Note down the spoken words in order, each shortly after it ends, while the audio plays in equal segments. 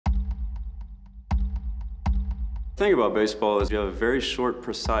The thing about baseball is you have a very short,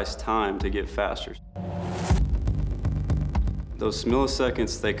 precise time to get faster. Those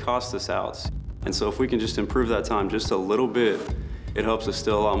milliseconds, they cost us outs. And so if we can just improve that time just a little bit, it helps us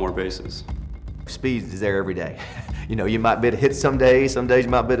steal a lot more bases. Speed is there every day. You know, you might be able to hit some days you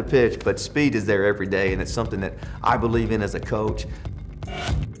might be able to pitch, but speed is there every day, and it's something that I believe in as a coach.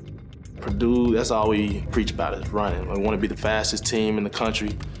 Purdue, that's all we preach about is running. We want to be the fastest team in the country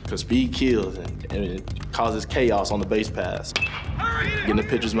because speed kills and it causes chaos on the base paths. Get in the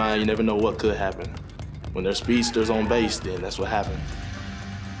pitcher's mind, you never know what could happen. When there's speedsters on base, then that's what happened.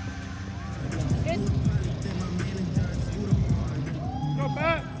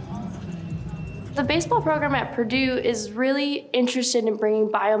 The baseball program at Purdue is really interested in bringing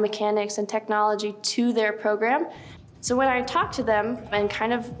biomechanics and technology to their program. So when I talked to them and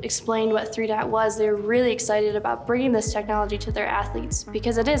kind of explained what 3-DAT was, they were really excited about bringing this technology to their athletes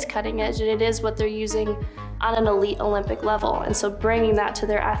because it is cutting edge and it is what they're using on an elite Olympic level. And so bringing that to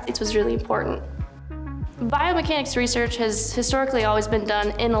their athletes was really important. Biomechanics research has historically always been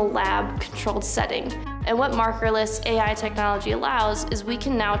done in a lab-controlled setting. And what markerless AI technology allows is we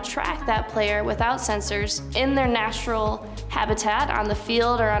can now track that player without sensors in their natural habitat on the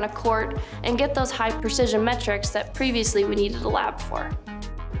field or on a court and get those high precision metrics that previously we needed a lab for.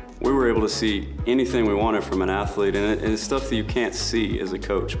 We were able to see anything we wanted from an athlete, and it's stuff that you can't see as a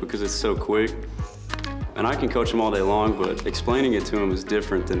coach because it's so quick. And I can coach them all day long, but explaining it to them is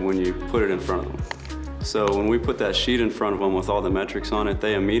different than when you put it in front of them. So when we put that sheet in front of them with all the metrics on it,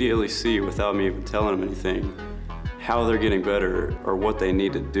 they immediately see, without me even telling them anything, how they're getting better or what they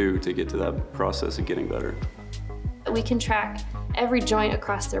need to do to get to that process of getting better. We can track every joint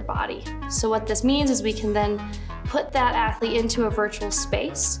across their body. So what this means is we can then put that athlete into a virtual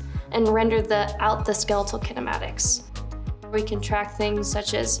space and render out the skeletal kinematics. We can track things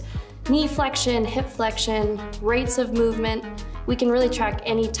such as knee flexion, hip flexion, rates of movement. We can really track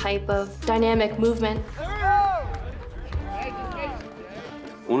any type of dynamic movement.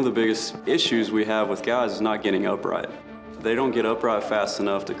 One of the biggest issues we have with guys is not getting upright. They don't get upright fast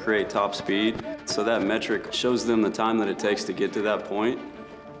enough to create top speed, so that metric shows them the time that it takes to get to that point.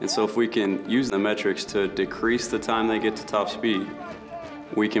 And so if we can use the metrics to decrease the time they get to top speed,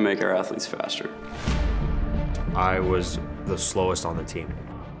 we can make our athletes faster. I was the slowest on the team.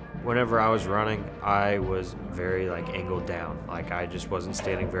 Whenever I was running, I was very angled down. I just wasn't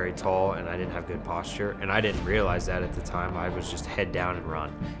standing very tall and I didn't have good posture. And I didn't realize that at the time. I was just head down and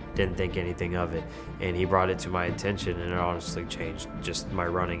run. Didn't think anything of it. And he brought it to my attention and it honestly changed just my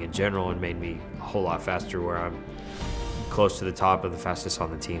running in general and made me a whole lot faster where I'm close to the top of the fastest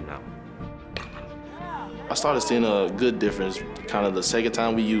on the team now. I started seeing a good difference kind of the second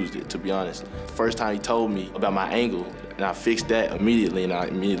time we used it, to be honest. First time he told me about my angle, and I fixed that immediately, and I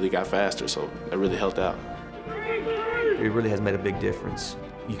immediately got faster, so that really helped out. It really has made a big difference.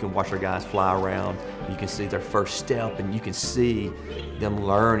 You can watch our guys fly around, you can see their first step, and you can see them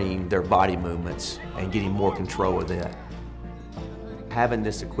learning their body movements and getting more control of that. Having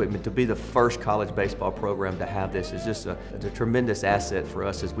this equipment, to be the first college baseball program to have this is just a tremendous asset for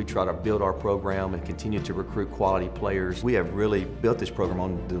us as we try to build our program and continue to recruit quality players. We have really built this program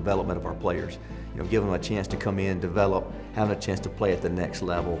on the development of our players. You know, giving them a chance to come in, develop, having a chance to play at the next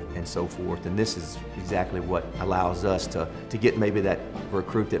level and so forth. And this is exactly what allows us to get maybe that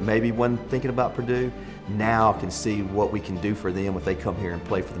recruit that maybe wasn't thinking about Purdue, now can see what we can do for them if they come here and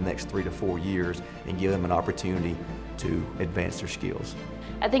play for the next 3 to 4 years and give them an opportunity to advance their skills.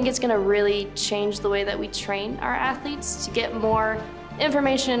 I think it's going to really change the way that we train our athletes to get more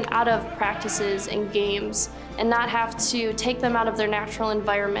information out of practices and games and not have to take them out of their natural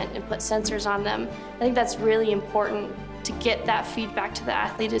environment and put sensors on them. I think that's really important to get that feedback to the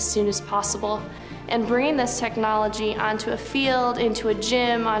athlete as soon as possible. And bringing this technology onto a field, into a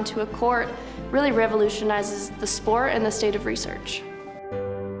gym, onto a court, really revolutionizes the sport and the state of research.